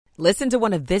Listen to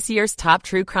one of this year's top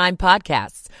true crime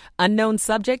podcasts. Unknown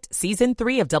Subject, Season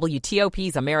 3 of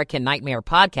WTOP's American Nightmare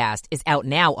podcast is out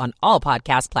now on all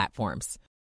podcast platforms.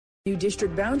 New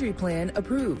district boundary plan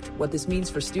approved. What this means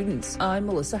for students. I'm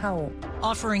Melissa Howell.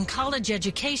 Offering college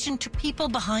education to people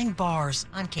behind bars.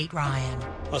 I'm Kate Ryan.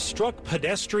 A struck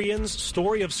pedestrian's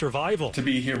story of survival. To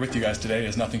be here with you guys today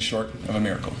is nothing short of a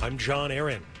miracle. I'm John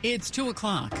Aaron. It's 2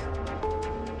 o'clock.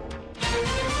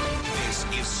 This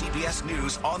is CBS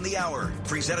News on the Hour,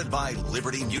 presented by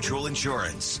Liberty Mutual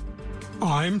Insurance.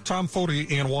 I'm Tom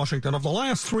Foti in Washington. Of the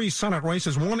last 3 Senate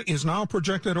races, one is now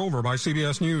projected over by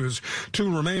CBS News.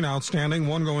 2 remain outstanding,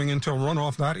 one going until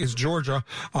runoff. That is Georgia.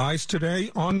 Eyes today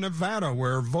on Nevada,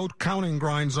 where vote counting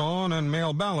grinds on and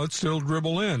mail ballots still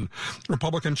dribble in.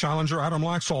 Republican challenger Adam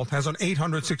Laxalt has an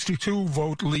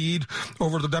 862-vote lead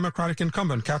over the Democratic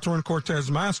incumbent Catherine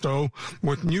Cortez Masto,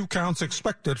 with new counts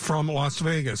expected from Las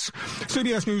Vegas.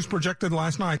 CBS News projected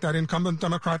last night that incumbent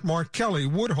Democrat Mark Kelly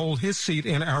would hold his seat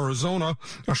in Arizona.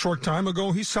 A short time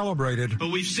ago, he celebrated.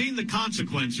 But we've seen the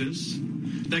consequences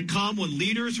that come when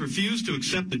leaders refuse to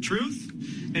accept the truth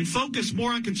and focus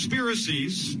more on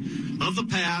conspiracies of the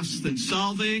past than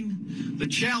solving the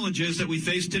challenges that we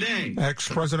face today.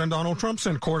 Ex-President Donald Trump's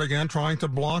in court again, trying to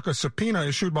block a subpoena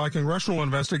issued by congressional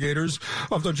investigators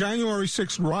of the January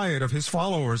 6th riot of his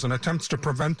followers and attempts to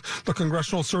prevent the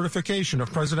congressional certification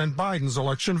of President Biden's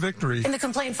election victory. In the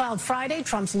complaint filed Friday,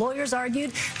 Trump's lawyers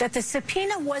argued that the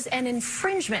subpoena was an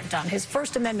infringement on his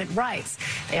First Amendment rights.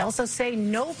 They also say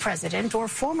no president or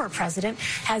former president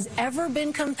has ever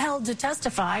been compelled to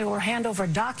testify or hand over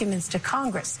documents to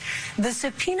Congress. The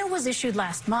subpoena was issued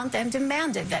last month and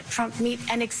demanded that Trump meet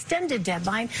an extended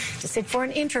deadline to sit for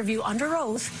an interview under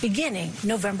oath beginning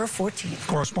November 14th.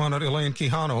 Correspondent Elaine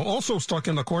Quijano. Also stuck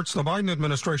in the courts, the Biden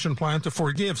administration plan to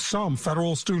forgive some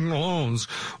federal student loans.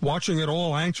 Watching it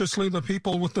all anxiously, the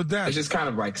people with the debt. It's just kind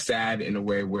of like sad in a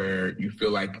way where you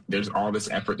feel like there's all this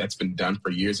effort that's been done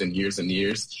for years and years and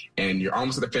years, and you're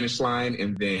almost at the finish line,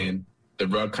 and then the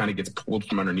rug kind of gets pulled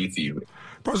from underneath you.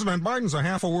 President Biden's a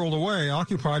half a world away,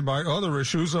 occupied by other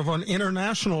issues of an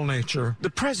international nature. The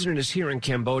president is here in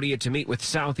Cambodia to meet with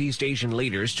Southeast Asian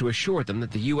leaders to assure them that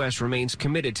the U.S. remains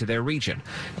committed to their region.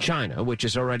 China, which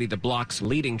is already the bloc's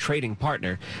leading trading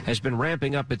partner, has been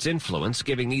ramping up its influence,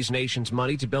 giving these nations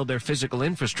money to build their physical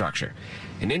infrastructure.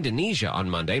 In Indonesia on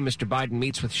Monday, Mr. Biden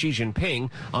meets with Xi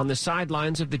Jinping on the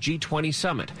sidelines of the G20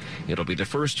 summit. It'll be the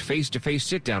first face-to-face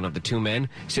sit-down of the two men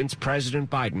since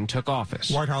President Biden took office.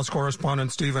 White House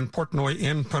correspondent Stephen Portnoy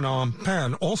in Phnom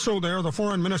Penh. Also there, the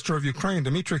foreign minister of Ukraine,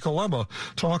 Dmitry Kuleba,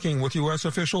 talking with U.S.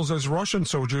 officials as Russian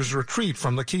soldiers retreat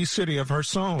from the key city of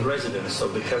Kherson. The residents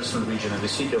of the Kherson region and the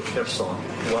city of Kherson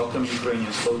welcome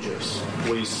Ukrainian soldiers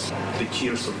with the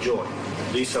tears of joy.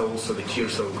 These are also the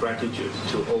tears of gratitude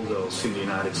to all those in the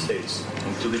United States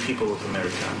and to the people of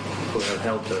America who have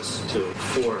helped us to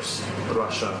force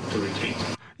Russia to retreat.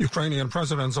 Ukrainian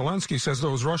President Zelensky says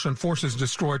those Russian forces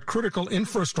destroyed critical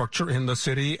infrastructure in the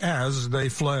city as they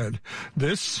fled.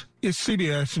 This is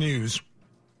CBS News.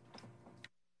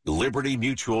 Liberty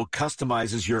Mutual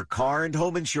customizes your car and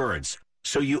home insurance,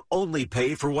 so you only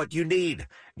pay for what you need.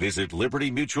 Visit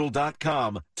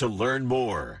libertymutual.com to learn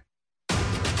more.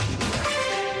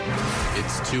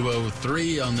 It's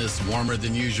 2:03 on this warmer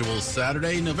than usual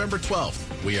Saturday, November 12th.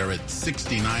 We are at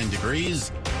 69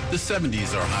 degrees. The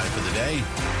 70s are high for the day.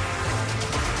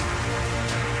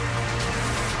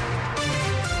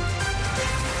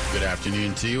 Good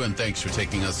afternoon to you, and thanks for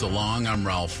taking us along. I'm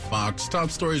Ralph Fox. Top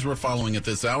stories we're following at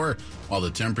this hour. While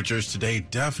the temperatures today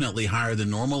definitely higher than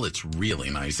normal, it's really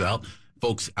nice out.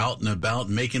 Folks out and about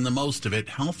making the most of it.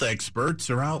 Health experts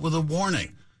are out with a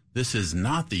warning. This is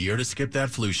not the year to skip that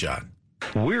flu shot.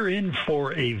 We're in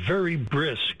for a very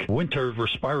brisk winter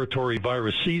respiratory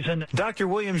virus season. Dr.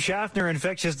 William Schaffner,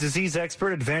 infectious disease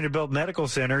expert at Vanderbilt Medical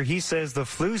Center, he says the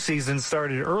flu season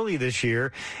started early this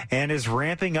year and is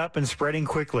ramping up and spreading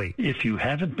quickly. If you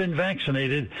haven't been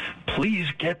vaccinated, please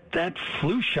get that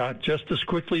flu shot just as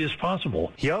quickly as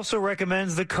possible. He also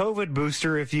recommends the COVID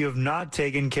booster if you have not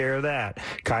taken care of that.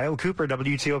 Kyle Cooper,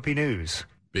 WTOP News.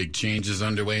 Big changes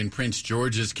underway in Prince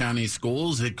George's County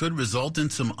schools. It could result in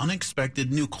some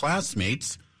unexpected new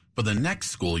classmates for the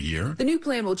next school year. The new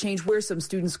plan will change where some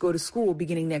students go to school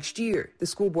beginning next year. The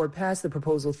school board passed the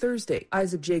proposal Thursday.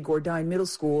 Isaac J. Gordine Middle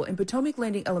School and Potomac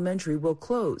Landing Elementary will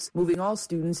close, moving all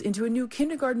students into a new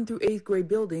kindergarten through 8th grade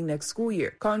building next school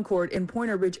year. Concord and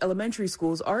Pointer Ridge Elementary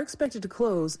schools are expected to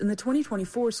close in the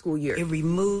 2024 school year. It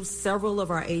removes several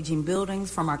of our aging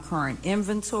buildings from our current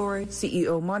inventory.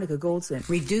 CEO Monica Goldson.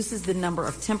 Reduces the number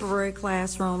of temporary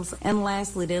classrooms. And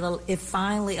lastly, it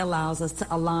finally allows us to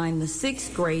align the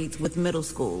 6th grade grades with middle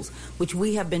schools, which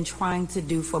we have been trying to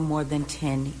do for more than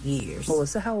 10 years.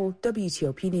 Melissa Howell,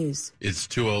 WTOP News. It's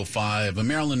 2:05. A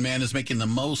Maryland man is making the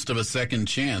most of a second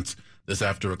chance. This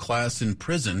after a class in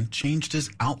prison changed his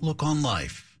outlook on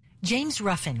life. James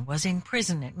Ruffin was in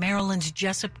prison at Maryland's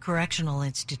Jessup Correctional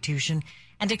Institution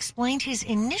and explained his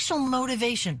initial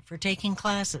motivation for taking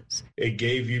classes. It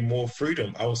gave you more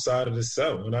freedom outside of the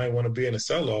cell, and I didn't want to be in a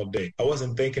cell all day. I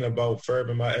wasn't thinking about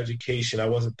furthering my education. I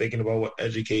wasn't thinking about what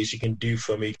education can do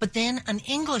for me. But then an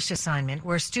English assignment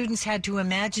where students had to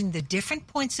imagine the different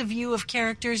points of view of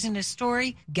characters in a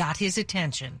story got his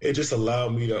attention. It just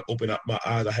allowed me to open up my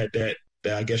eyes. I had that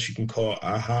I guess you can call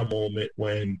aha moment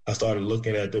when I started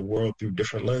looking at the world through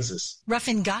different lenses.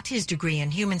 Ruffin got his degree in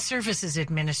Human Services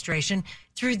Administration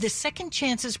through the Second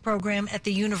Chances program at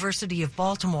the University of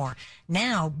Baltimore.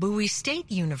 Now, Bowie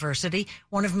State University,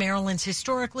 one of Maryland's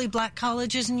historically black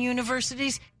colleges and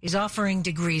universities, is offering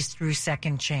degrees through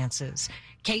Second Chances.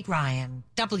 Kate Ryan,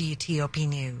 WTOP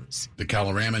News. The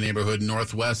Kalorama neighborhood in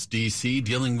Northwest D.C.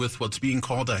 dealing with what's being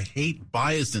called a hate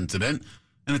bias incident,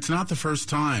 and it's not the first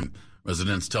time.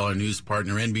 Residents tell our news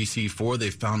partner NBC4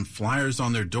 they found flyers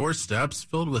on their doorsteps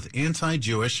filled with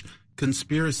anti-Jewish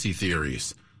conspiracy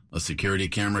theories. A security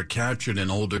camera captured an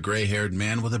older gray-haired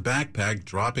man with a backpack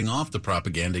dropping off the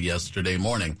propaganda yesterday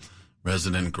morning.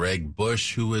 Resident Greg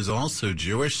Bush, who is also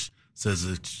Jewish, says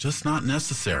it's just not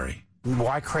necessary.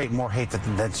 Why create more hate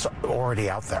that's already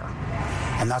out there?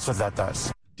 And that's what that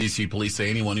does. D.C. police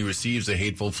say anyone who receives a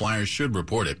hateful flyer should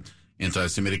report it.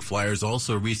 Anti-Semitic flyers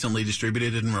also recently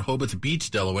distributed in Rehoboth Beach,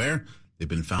 Delaware. They've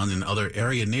been found in other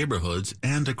area neighborhoods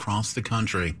and across the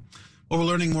country. Well, we're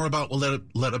learning more about what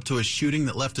led up to a shooting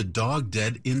that left a dog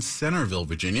dead in Centerville,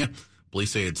 Virginia. Police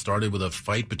say it started with a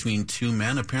fight between two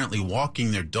men apparently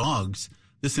walking their dogs.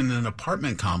 This in an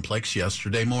apartment complex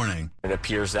yesterday morning. It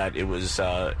appears that it was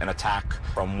an attack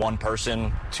from one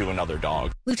person to another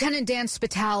dog. Lieutenant Dan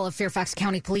Spital of Fairfax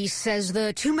County Police says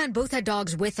the two men both had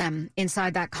dogs with them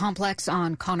inside that complex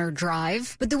on Connor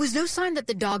Drive, but there was no sign that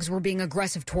the dogs were being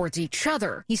aggressive towards each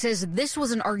other. He says this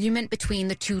was an argument between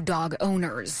the two dog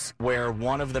owners, where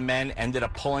one of the men ended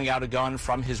up pulling out a gun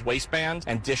from his waistband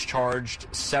and discharged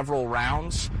several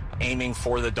rounds aiming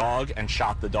for the dog and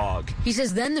shot the dog. He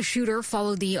says then the shooter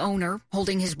followed the owner,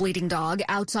 holding his bleeding dog,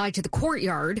 outside to the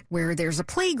courtyard where there's a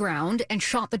playground and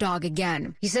shot the dog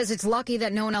again. He says it's lucky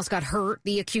that no one else got hurt.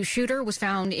 The accused shooter was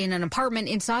found in an apartment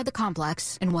inside the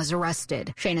complex and was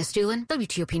arrested. Shayna Stulin,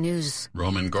 WTOP News.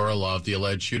 Roman Gorilov, the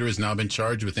alleged shooter, has now been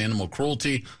charged with animal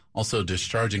cruelty, also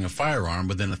discharging a firearm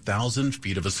within 1,000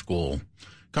 feet of a school.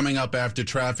 Coming up after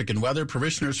traffic and weather,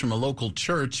 parishioners from a local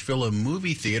church fill a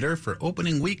movie theater for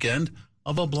opening weekend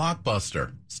of a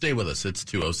blockbuster. Stay with us. It's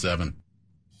 2:07.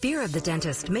 Fear of the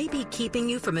dentist may be keeping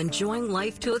you from enjoying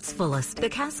life to its fullest. The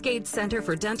Cascade Center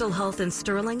for Dental Health in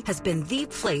Sterling has been the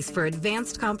place for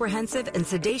advanced comprehensive and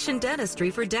sedation dentistry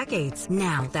for decades.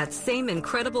 Now, that same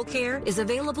incredible care is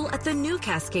available at the new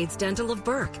Cascades Dental of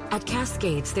Burke. At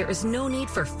Cascades, there is no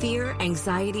need for fear,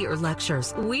 anxiety, or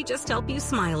lectures. We just help you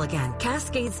smile again.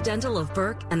 Cascades Dental of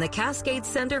Burke and the Cascades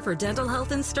Center for Dental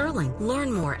Health in Sterling.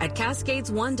 Learn more at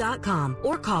cascades1.com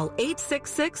or call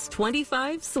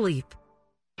 866-25-SLEEP.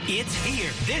 It's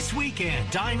here this weekend.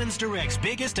 Diamonds Direct's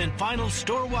biggest and final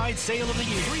store-wide sale of the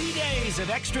year. 3 days of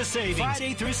extra savings,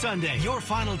 Friday through Sunday. Your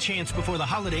final chance before the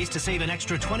holidays to save an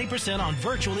extra 20% on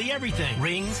virtually everything.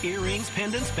 Rings, earrings,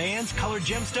 pendants, bands, colored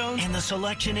gemstones, and the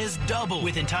selection is double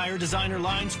with entire designer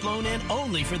lines flown in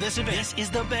only for this event. This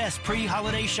is the best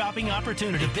pre-holiday shopping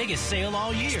opportunity. The biggest sale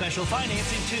all year. Special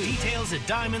financing too. Details at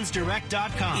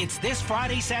diamondsdirect.com. It's this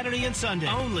Friday, Saturday, and Sunday.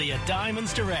 Only at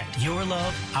Diamonds Direct. Your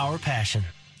love, our passion.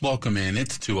 Welcome in.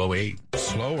 It's 2:08.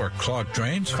 Slow or clogged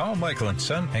drains? Call Michael &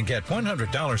 Son and get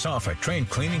 $100 off at drain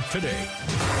cleaning today.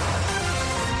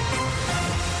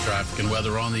 Traffic and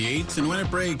weather on the 8s, and when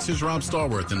it breaks, here's Rob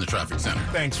Stallworth in the traffic center.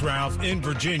 Thanks, Ralph. In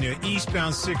Virginia,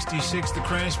 eastbound 66, the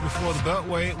crash before the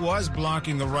Beltway was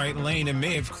blocking the right lane and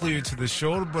may have cleared to the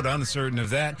shoulder, but uncertain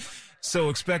of that. So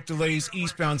expect delays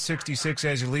eastbound 66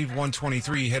 as you leave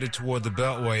 123 headed toward the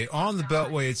Beltway. On the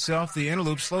Beltway itself, the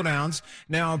interloop slowdowns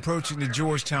now approaching the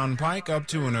Georgetown Pike up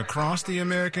to and across the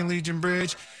American Legion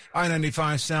Bridge.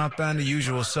 I-95 southbound, the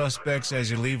usual suspects as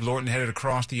you leave Lorton headed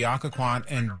across the Occoquan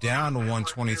and down to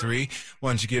 123.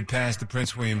 Once you get past the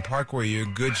Prince William Parkway, you're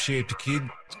in good shape to keep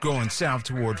going south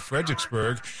toward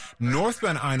Fredericksburg.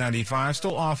 Northbound I-95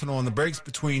 still off and on the brakes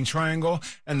between Triangle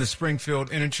and the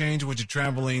Springfield interchange, with your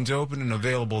travel lanes open and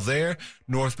available there.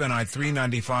 Northbound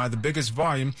I-395, the biggest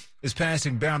volume is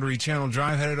passing Boundary Channel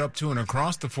Drive headed up to and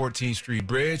across the 14th Street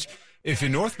Bridge. If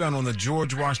you're northbound on the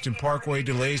George Washington Parkway,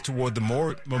 delays toward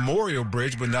the Memorial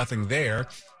Bridge, but nothing there.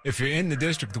 If you're in the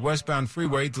district, the westbound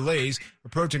freeway, delays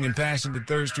approaching and passing the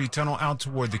 3rd Street Tunnel out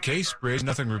toward the Case Bridge.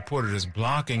 Nothing reported as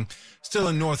blocking. Still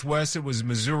in Northwest, it was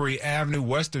Missouri Avenue,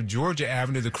 west of Georgia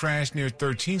Avenue. The crash near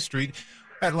 13th Street,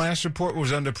 at last report,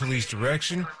 was under police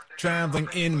direction. Traveling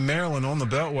in Maryland on the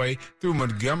Beltway through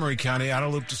Montgomery County, outer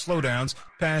loop to slowdowns,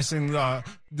 passing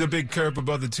the big curve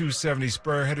above the 270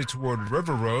 spur, headed toward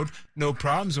River Road. No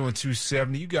problems on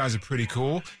 270. You guys are pretty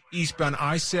cool. Eastbound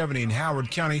I-70 in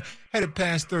Howard County, headed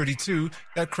past 32.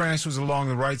 That crash was along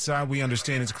the right side. We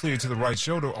understand it's clear to the right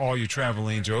shoulder. All your travel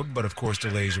lanes are open, but of course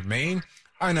delays remain.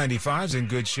 I-95 is in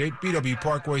good shape. BW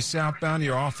Parkway southbound,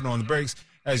 you're off and on the brakes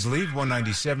as you leave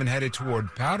 197 headed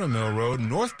toward Powder Mill Road.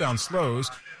 Northbound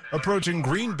slows. Approaching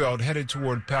Greenbelt, headed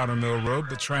toward Powder Mill Road,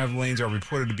 but travel lanes are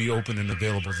reported to be open and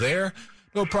available there.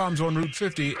 No problems on Route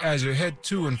 50 as you head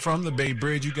to and from the Bay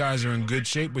Bridge. You guys are in good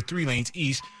shape with 3 lanes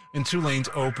east and 2 lanes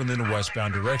open in the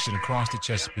westbound direction across the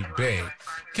Chesapeake Bay.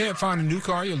 Can't find a new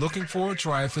car you're looking for?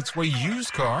 Try a Fitzway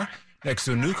used car. Next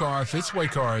to a new car, a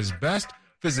Fitzway car is best.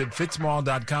 Visit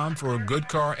fitzmall.com for a good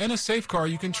car and a safe car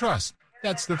you can trust.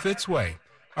 That's the Fitzway.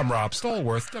 I'm Rob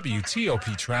Stallworth,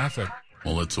 WTOP Traffic.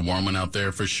 Well, it's a warm one out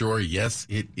there for sure. Yes,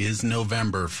 it is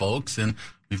November, folks, and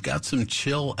we've got some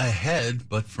chill ahead,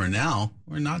 but for now,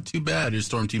 we're not too bad. Here's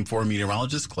Storm Team 4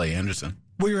 meteorologist Clay Anderson.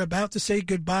 We're about to say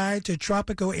goodbye to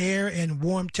tropical air and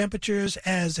warm temperatures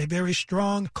as a very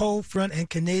strong cold front and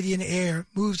Canadian air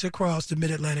moves across the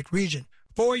mid-Atlantic region.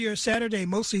 For your Saturday,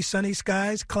 mostly sunny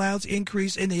skies, clouds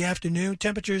increase in the afternoon,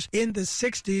 temperatures in the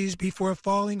 60s before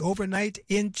falling overnight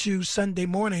into Sunday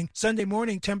morning. Sunday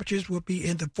morning, temperatures will be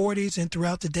in the 40s and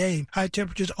throughout the day. High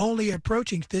temperatures only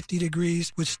approaching 50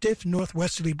 degrees with stiff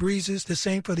northwesterly breezes. The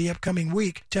same for the upcoming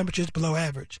week, temperatures below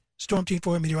average. Storm Team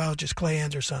 4 meteorologist Clay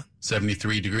Anderson.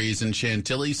 73 degrees in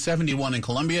Chantilly, 71 in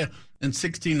Columbia, and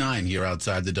 69 here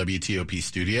outside the WTOP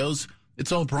studios.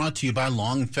 It's all brought to you by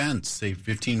Long Fence. Save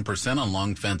 15% on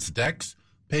Long Fence decks,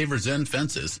 pavers, and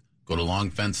fences. Go to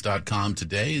longfence.com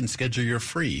today and schedule your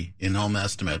free in-home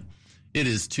estimate. It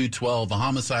is 2:12. A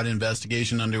homicide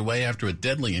investigation underway after a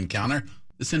deadly encounter.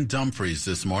 This in Dumfries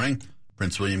this morning.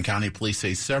 Prince William County Police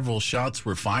say several shots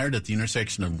were fired at the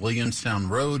intersection of Williamstown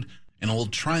Road and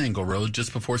Old Triangle Road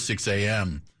just before 6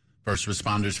 a.m. First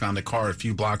responders found a car a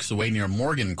few blocks away near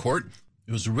Morgan Court.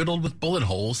 It was riddled with bullet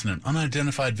holes and an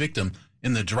unidentified victim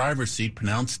in the driver's seat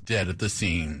pronounced dead at the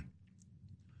scene.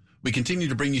 We continue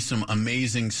to bring you some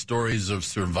amazing stories of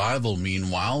survival.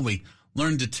 Meanwhile, we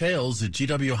learn details at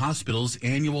GW Hospital's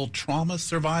annual Trauma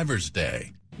Survivors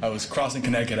Day. I was crossing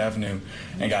Connecticut Avenue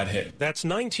and got hit. That's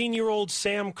 19-year-old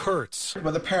Sam Kurtz.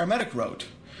 What the paramedic wrote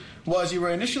was you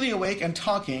were initially awake and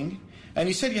talking, and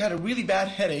you said you had a really bad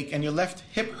headache and your left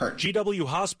hip hurt. GW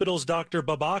Hospital's Dr.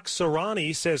 Babak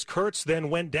Sarani says Kurtz then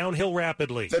went downhill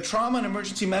rapidly. The trauma and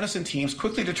emergency medicine teams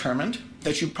quickly determined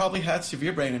that you probably had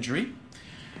severe brain injury,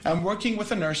 and working with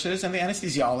the nurses and the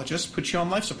anesthesiologists put you on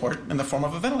life support in the form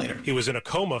of a ventilator. He was in a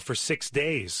coma for 6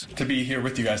 days. To be here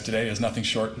with you guys today is nothing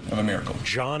short of a miracle.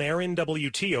 John Aaron,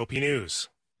 WTOP News.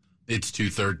 It's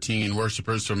 2:13.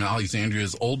 Worshippers from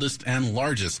Alexandria's oldest and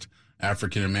largest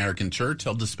African-American church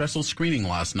held a special screening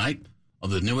last night of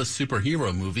the newest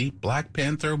superhero movie, Black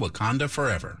Panther: Wakanda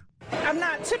Forever. I'm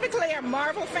not typically a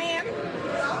Marvel fan,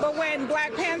 but when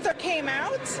Black Panther came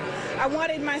out, I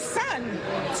wanted my son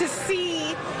to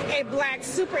see a black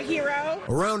superhero.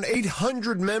 Around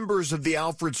 800 members of the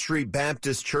Alfred Street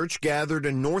Baptist Church gathered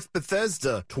in North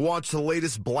Bethesda to watch the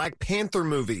latest Black Panther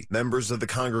movie. Members of the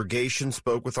congregation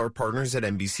spoke with our partners at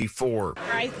NBC4.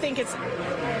 I think it's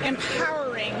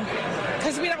empowering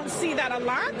because we don't see that a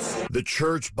lot. The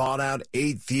church bought out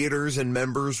 8 theaters and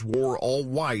members wore all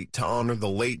white to honor the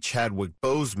late Chadwick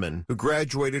Boseman, who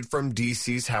graduated from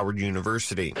D.C.'s Howard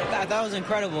University. I thought it was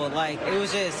incredible. It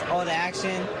was just all the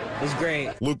action was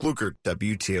great. Luke Lukert,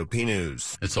 WTOP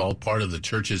News. It's all part of the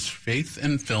church's Faith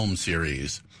and Film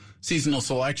series. Seasonal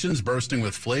selections bursting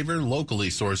with flavor, locally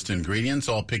sourced ingredients,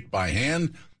 all picked by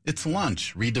hand. It's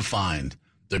lunch redefined.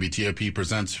 WTOP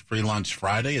presents Free Lunch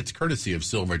Friday. It's courtesy of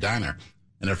Silver Diner.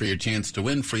 And for your chance to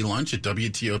win free lunch at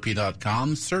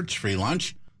WTOP.com, search Free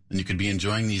Lunch, and you could be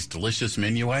enjoying these delicious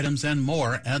menu items and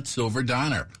more at Silver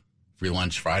Diner. Free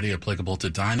Lunch Friday applicable to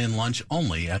dine-in lunch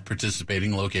only at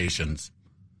participating locations.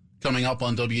 Coming up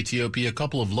on WTOP, a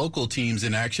couple of local teams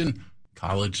in action.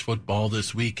 College football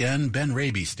this weekend. Ben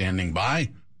Raby standing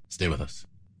by. Stay with us.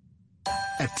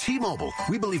 At T-Mobile,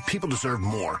 we believe people deserve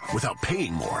more without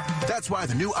paying more. That's why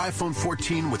the new iPhone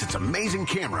 14 with its amazing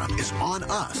camera is on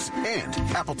us, and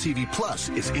Apple TV Plus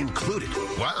is included.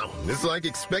 Wow, it's like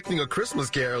expecting a Christmas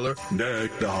caroler.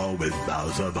 Deck the hall with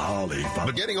boughs of holly.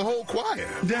 But getting a whole choir.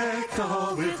 Deck the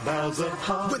hall with boughs of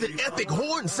holly. With an epic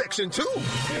horn section, too.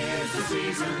 It's the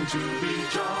season to be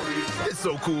jolly. It's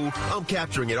so cool. I'm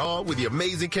capturing it all with the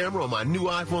amazing camera on my new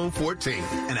iPhone 14.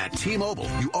 And at T-Mobile,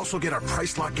 you also get our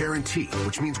price lock guarantee,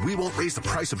 which means we won't raise the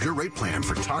price of your rate plan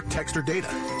for talk, text, or data.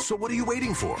 So what are you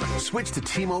waiting for? Switch to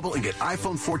T-Mobile and get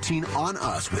iPhone 14 on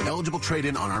us with eligible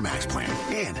trade-in on our Max plan.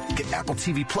 And get Apple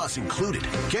TV Plus included.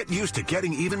 Get used to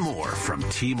getting even more from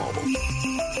T-Mobile.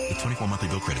 With 24 monthly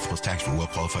bill credits plus tax for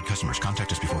well-qualified customers.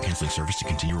 Contact us before canceling service to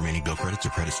continue remaining bill credits or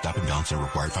credit stop and balance and a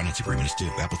required finance agreement is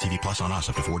due. Apple TV Plus on us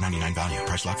up to $4.99 value.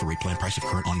 Price lock for rate plan. Price of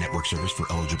current on-network service for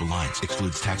eligible lines.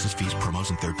 Excludes taxes, fees, promos,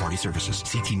 and third-party services.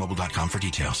 See T-Mobile.com for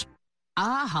details.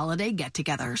 Holiday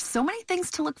get-together. So many things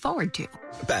to look forward to.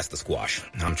 Pass the squash.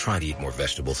 I'm trying to eat more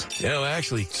vegetables. No,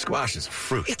 actually, squash is a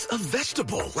fruit. It's a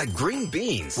vegetable, like green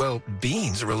beans. Well,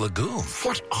 beans are a legume.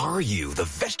 What are you, the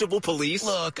vegetable police?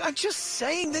 Look, I'm just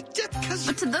saying that because...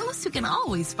 But to those who can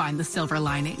always find the silver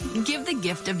lining, give the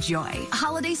gift of joy.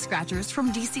 Holiday scratchers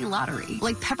from DC Lottery,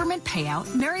 like Peppermint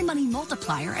Payout, Merry Money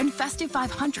Multiplier, and Festive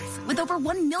 500s, with over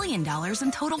 $1 million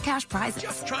in total cash prizes.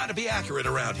 Just trying to be accurate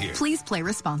around here. Please play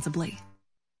responsibly.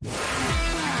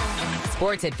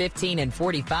 Sports at 15 and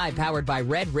 45, powered by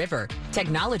Red River.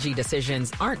 Technology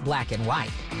decisions aren't black and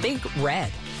white. Think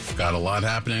red. Got a lot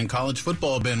happening in college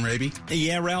football, Ben Raby.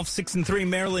 Yeah, Ralph, 6-3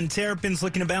 Maryland Terrapins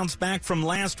looking to bounce back from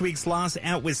last week's loss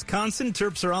at Wisconsin.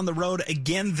 Terps are on the road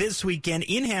again this weekend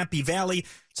in Happy Valley.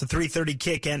 It's a 3:30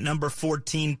 kick at number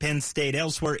 14 Penn State.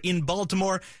 Elsewhere in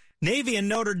Baltimore, Navy and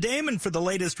Notre Dame, and for the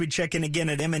latest, we check in again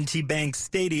at M&T Bank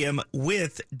Stadium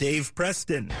with Dave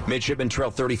Preston. Midshipmen trail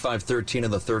 35-13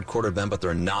 in the third quarter, Ben, but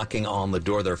they're knocking on the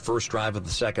door. Their first drive of the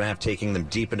second half, taking them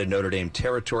deep into Notre Dame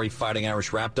territory. Fighting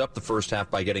Irish wrapped up the first half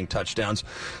by getting touchdowns.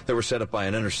 They were set up by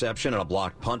an interception and a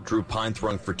blocked punt. Drew Pine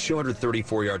throwing for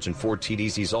 234 yards and 4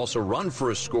 TDs. He's also run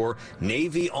for a score.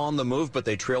 Navy on the move, but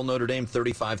they trail Notre Dame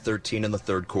 35-13 in the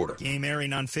third quarter. Game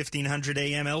airing on 1500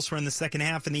 AM. Elsewhere in the second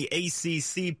half in the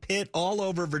ACC pit, all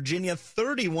over Virginia,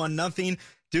 31-0.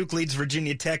 Duke leads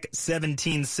Virginia Tech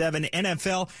 17-7.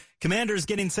 NFL, Commanders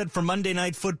getting set for Monday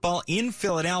Night Football in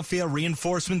Philadelphia.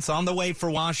 Reinforcements on the way for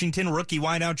Washington. Rookie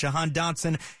wideout Jahan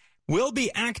Dotson will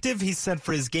be active. He's set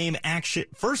for his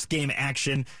first game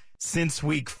action since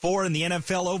week 4. In the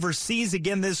NFL overseas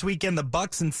again this weekend, the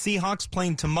Bucs and Seahawks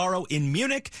playing tomorrow in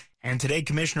Munich. And today,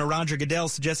 Commissioner Roger Goodell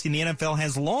suggesting the NFL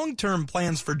has long-term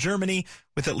plans for Germany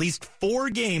with at least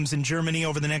 4 games in Germany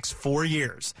over the next 4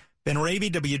 years. Ben Raby,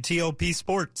 WTOP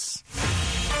Sports.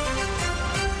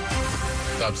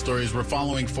 Top stories we're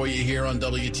following for you here on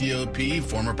WTOP.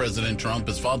 Former President Trump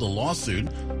has filed a lawsuit,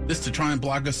 this to try and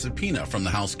block a subpoena from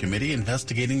the House committee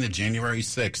investigating the January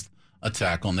 6th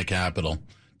attack on the Capitol.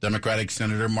 Democratic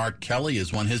Senator Mark Kelly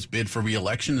has won his bid for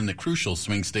re-election in the crucial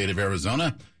swing state of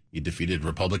Arizona. He defeated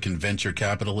Republican venture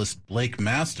capitalist Blake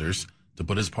Masters to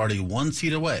put his party 1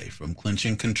 seat away from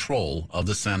clinching control of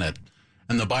the Senate.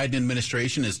 And the Biden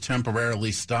administration has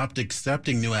temporarily stopped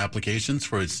accepting new applications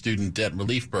for its student debt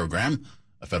relief program.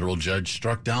 A federal judge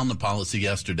struck down the policy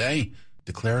yesterday,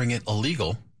 declaring it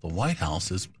illegal. The White House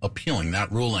is appealing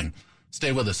that ruling.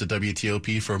 Stay with us at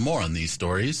WTOP for more on these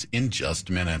stories in just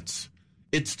minutes.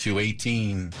 It's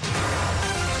 2:18.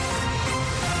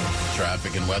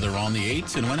 Traffic and weather on the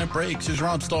 8s, and when it breaks, is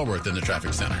Rob Stallworth in the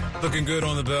traffic center. Looking good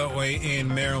on the Beltway in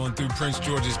Maryland through Prince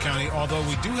George's County, although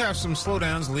we do have some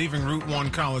slowdowns leaving Route 1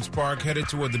 College Park, headed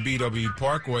toward the BW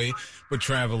Parkway, but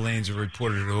travel lanes are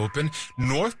reported open.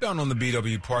 Northbound on the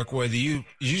BW Parkway, the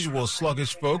usual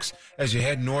sluggish folks as you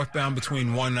head northbound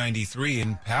between 193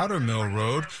 and Powder Mill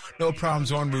Road. No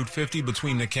problems on Route 50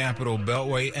 between the Capitol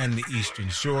Beltway and the Eastern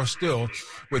Shore, still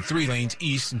with 3 lanes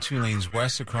east and 2 lanes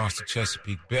west across the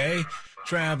Chesapeake Bay.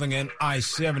 Traveling at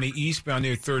I-70 eastbound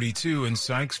near 32 in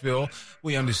Sykesville,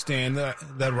 we understand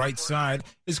that right side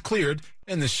is cleared,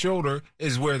 and the shoulder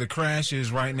is where the crash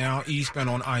is right now, eastbound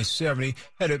on I-70,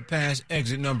 headed past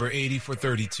exit number 80 for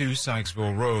 32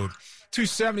 Sykesville Road.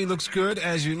 270 looks good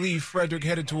as you leave Frederick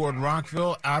headed toward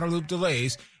Rockville. Outer loop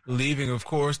delays, leaving, of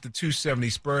course, the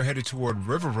 270 spur headed toward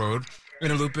River Road.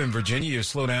 Inner loop in Virginia, your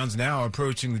slowdowns now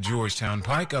approaching the Georgetown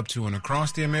Pike up to and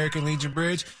across the American Legion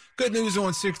Bridge. Good news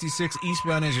on 66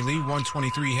 eastbound as you leave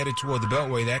 123 headed toward the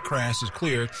Beltway. That crash is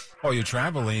cleared. All your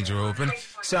travel lanes are open.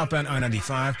 Southbound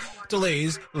I-95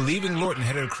 Delays leaving Lorton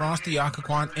headed across the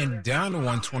Occoquan and down to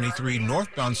 123.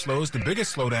 Northbound slows, the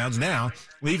biggest slowdowns now,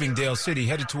 leaving Dale City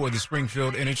headed toward the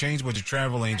Springfield interchange where the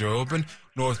travel lanes are open.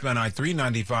 Northbound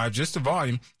I-395, just a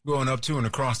volume going up to and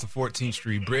across the 14th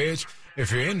Street Bridge.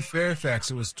 If you're in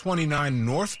Fairfax, it was 29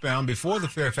 northbound before the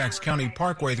Fairfax County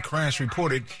Parkway. The crash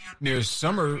reported near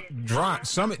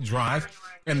Summit Drive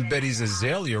and Betty's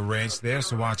Azalea Ranch there,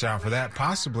 so watch out for that.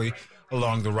 Possibly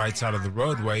along the right side of the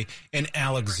roadway. In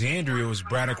Alexandria, it was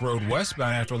Braddock Road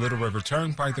westbound after Little River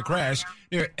Turnpike. The crash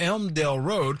near Elmdale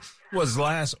Road was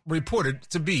last reported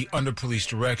to be under police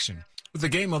direction. With the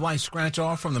Game of Life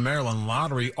scratch-off from the Maryland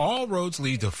Lottery, all roads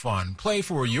lead to fun. Play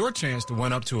for your chance to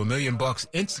win up to $1 million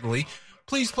instantly.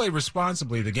 Please play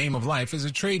responsibly. The Game of Life is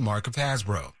a trademark of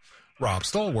Hasbro. Rob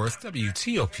Stallworth,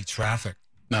 WTOP Traffic.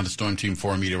 Now to Storm Team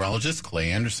 4 meteorologist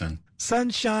Clay Anderson.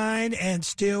 Sunshine and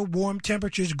still warm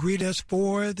temperatures greet us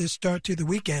for the start to the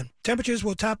weekend. Temperatures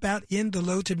will top out in the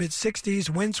low to mid-60s.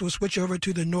 Winds will switch over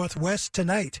to the northwest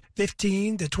tonight,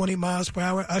 15 to 20 miles per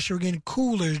hour, ushering in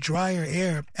cooler, drier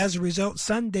air. As a result,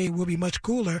 Sunday will be much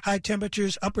cooler. High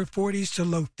temperatures upper 40s to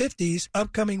low 50s.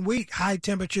 Upcoming week, high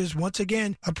temperatures once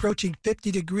again approaching 50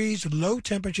 degrees, low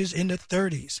temperatures in the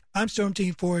 30s. I'm Storm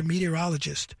Team 4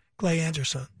 meteorologist Clay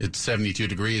Anderson. It's 72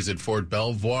 degrees at Fort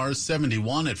Belvoir,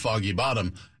 71 at Foggy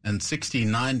Bottom, and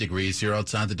 69 degrees here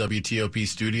outside the WTOP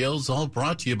studios, all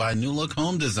brought to you by New Look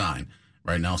Home Design.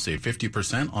 Right now, save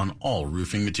 50% on all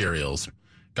roofing materials.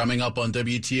 Coming up on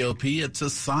WTOP, it's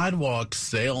a sidewalk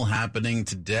sale happening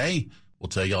today. We'll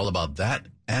tell you all about that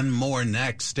and more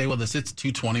next. Stay with us. It's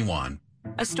 2:21.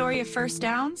 A story of first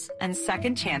downs and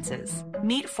second chances.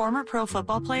 Meet former pro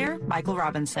football player Michael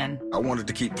Robinson. I wanted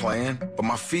to keep playing, but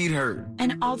my feet hurt.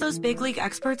 And all those big league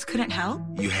experts couldn't help?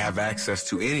 You have access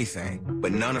to anything,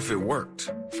 but none of it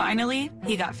worked. Finally,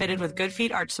 he got fitted with Good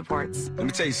Feet arch supports. Let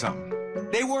me tell you something.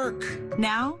 They work.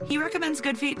 Now, he recommends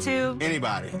Good Feet to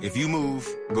anybody. If you move,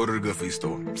 go to the Good Feet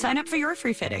store. Sign up for your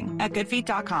free fitting at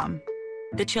goodfeet.com.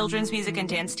 The children's music and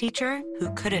dance teacher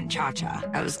who couldn't cha-cha.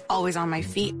 I was always on my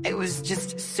feet. It was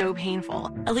just so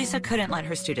painful. Elisa couldn't let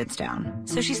her students down,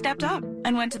 so she stepped up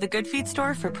and went to the Good Feet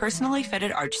store for personally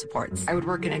fitted arch supports. I would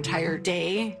work an entire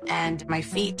day, and my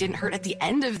feet didn't hurt at the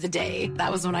end of the day.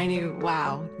 That was when I knew,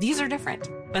 wow, these are different.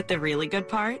 But the really good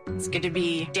part? It's good to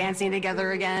be dancing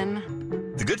together again.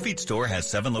 The Good Feet store has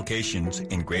 7 locations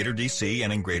in Greater D.C.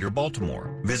 and in Greater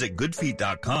Baltimore. Visit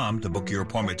goodfeet.com to book your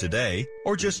appointment today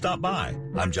or just stop by.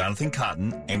 I'm Jonathan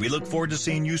Cotton, and we look forward to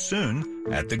seeing you soon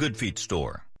at the Good Feet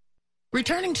store.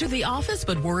 Returning to the office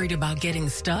but worried about getting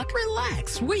stuck?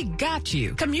 Relax, we got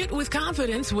you. Commute with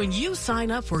confidence when you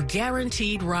sign up for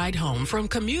Guaranteed Ride Home from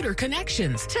Commuter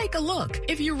Connections. Take a look.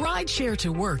 If you ride share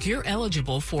to work, you're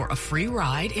eligible for a free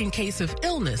ride in case of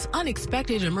illness,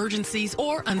 unexpected emergencies,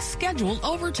 or unscheduled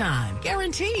overtime.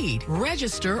 Guaranteed.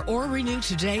 Register or renew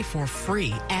today for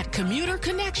free at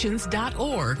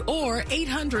commuterconnections.org or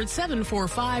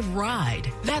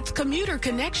 800-745-RIDE. That's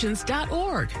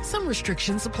commuterconnections.org. Some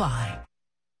restrictions apply.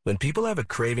 When people have a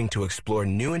craving to explore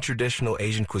new and traditional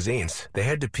Asian cuisines, they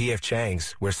head to P.F.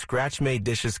 Chang's, where scratch-made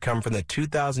dishes come from the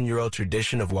 2,000-year-old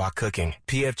tradition of wok cooking.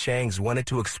 P.F. Chang's wanted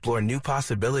to explore new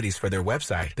possibilities for their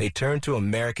website. They turned to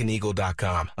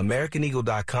AmericanEagle.com.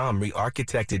 AmericanEagle.com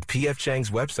re-architected P.F.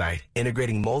 Chang's website,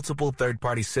 integrating multiple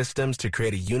third-party systems to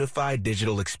create a unified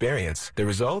digital experience. The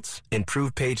results?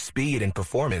 Improved page speed and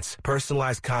performance,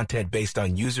 personalized content based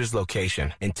on users'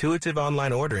 location, intuitive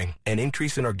online ordering, an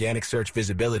increase in organic search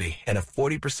visibility, and a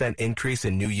 40% increase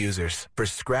in new users. For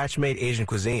scratch-made Asian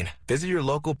cuisine, visit your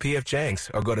local P.F. Chang's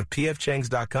or go to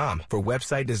pfchangs.com for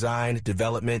website design,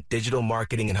 development, digital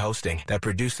marketing, and hosting that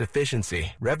produce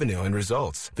efficiency, revenue, and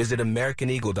results. Visit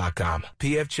AmericanEagle.com.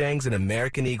 P.F. Chang's and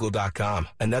AmericanEagle.com.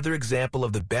 Another example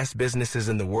of the best businesses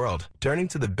in the world, turning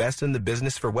to the best in the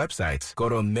business for websites. Go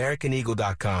to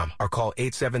AmericanEagle.com or call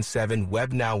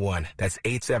 877-WEB-NOW1. That's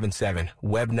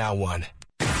 877-WEB-NOW1.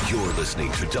 You're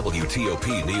listening to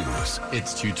WTOP News.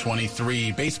 It's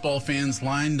 2:23. Baseball fans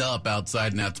lined up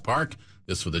outside Nats Park.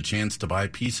 This with a chance to buy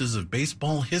pieces of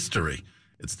baseball history.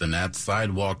 It's the Nats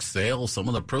Sidewalk Sale. Some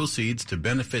of the proceeds to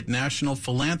benefit national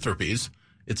philanthropies.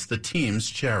 It's the team's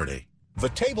charity. The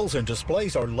tables and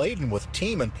displays are laden with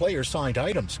team and player signed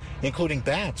items, including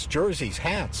bats, jerseys,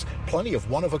 hats, plenty of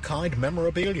one-of-a-kind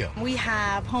memorabilia. We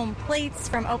have home plates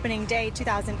from opening day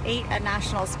 2008 at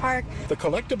Nationals Park. The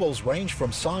collectibles range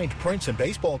from signed prints and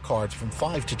baseball cards from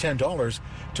 $5 to $10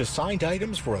 to signed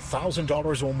items for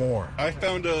 $1,000 or more. I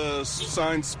found a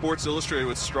signed Sports Illustrated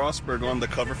with Strasburg on the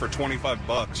cover for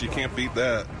 $25. You can't beat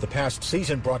that. The past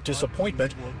season brought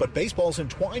disappointment, but baseball's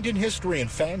entwined in history and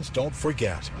fans don't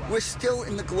forget. We're still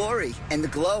in the glory and the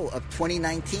glow of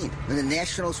 2019 when the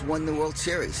Nationals won the World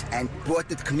Series and brought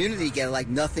the community together like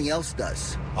nothing else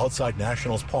does. Outside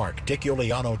Nationals Park, Dick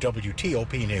Iuliano,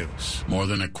 WTOP News. More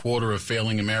than a quarter of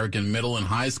failing American middle and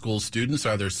high school students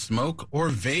either smoke or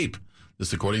vape.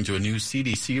 This according to a new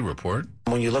CDC report.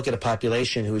 When you look at a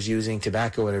population who's using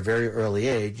tobacco at a very early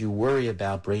age, you worry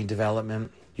about brain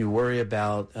development. You worry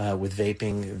about, with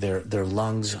vaping, their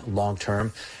lungs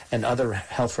long-term and other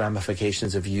health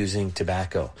ramifications of using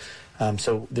tobacco.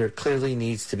 So there clearly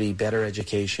needs to be better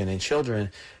education in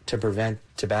children to prevent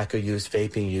tobacco use,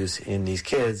 vaping use in these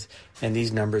kids, and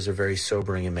these numbers are very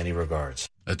sobering in many regards.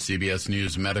 At CBS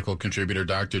News medical contributor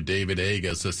Dr. David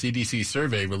Agus, a CDC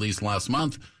survey released last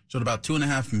month showed about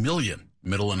 2.5 million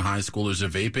middle and high schoolers are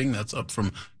vaping. That's up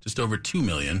from just over 2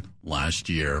 million last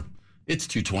year. It's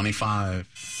 2:25.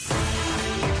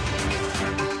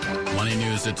 Money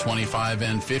news at 25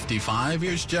 and 55.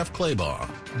 Here's Jeff Claybaugh.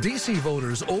 D.C.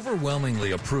 voters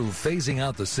overwhelmingly approve phasing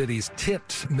out the city's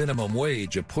tipped minimum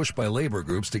wage, a push by labor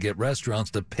groups to get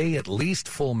restaurants to pay at least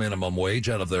full minimum wage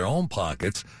out of their own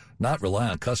pockets, not rely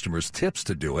on customers' tips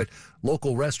to do it.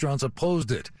 Local restaurants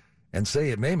opposed it and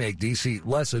say it may make D.C.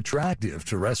 less attractive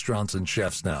to restaurants and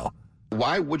chefs now.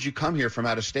 Why would you come here from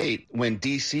out of state when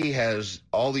D.C. has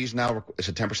all these now? It's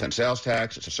a 10% sales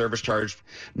tax. It's a service charge.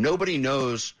 Nobody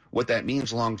knows what that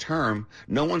means long term.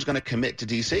 No one's going to commit to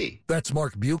D.C. That's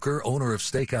Mark Bucher, owner of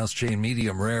steakhouse chain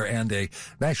Medium Rare and a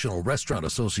National Restaurant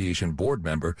Association board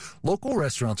member. Local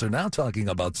restaurants are now talking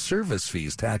about service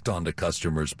fees tacked onto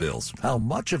customers' bills. How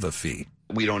much of a fee?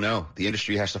 We don't know. The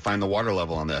industry has to find the water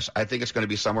level on this. I think it's going to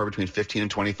be somewhere between 15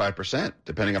 and 25%,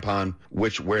 depending upon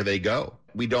where they go.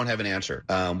 We don't have an answer.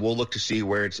 We'll look to see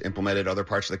where it's implemented other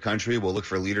parts of the country. We'll look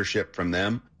for leadership from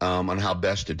them on how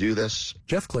best to do this.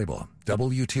 Jeff Claybaugh,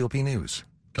 WTOP News.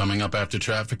 Coming up after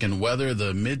traffic and weather,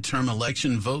 the midterm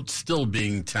election votes still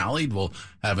being tallied. We'll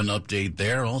have an update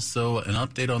there. Also, an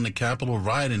update on the Capitol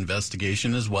riot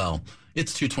investigation as well.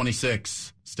 It's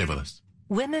 2:26. Stay with us.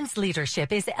 Women's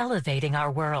leadership is elevating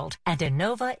our world, and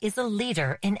Inova is a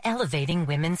leader in elevating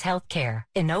women's health care.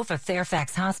 Inova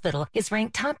Fairfax Hospital is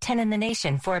ranked top 10 in the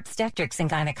nation for obstetrics and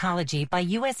gynecology by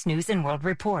U.S. News & World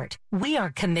Report. We are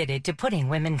committed to putting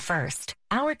women first.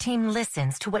 Our team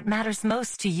listens to what matters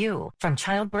most to you, from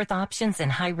childbirth options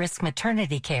and high-risk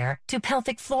maternity care to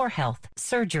pelvic floor health,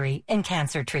 surgery, and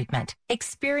cancer treatment.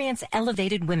 Experience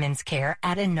elevated women's care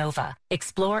at Inova.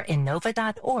 Explore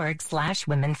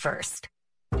Inova.org/womenfirst.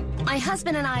 My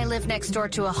husband and I live next door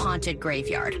to a haunted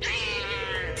graveyard.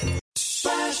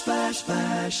 Splash, splash,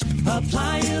 splash.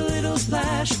 Apply a little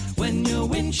splash. When your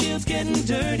windshield's getting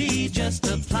dirty, just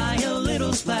apply a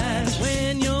little splash.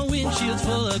 When your windshield's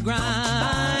full of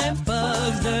grime,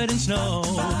 bugs, dirt, and snow,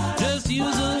 just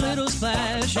use a little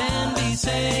splash and be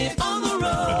safe on the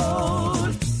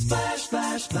road. Splash,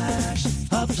 splash, splash.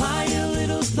 Apply a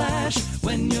little splash.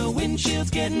 When your windshield's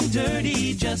getting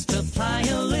dirty, just apply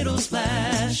a little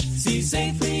splash. See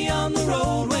safely on the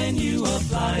road when you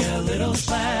apply a little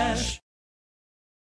splash.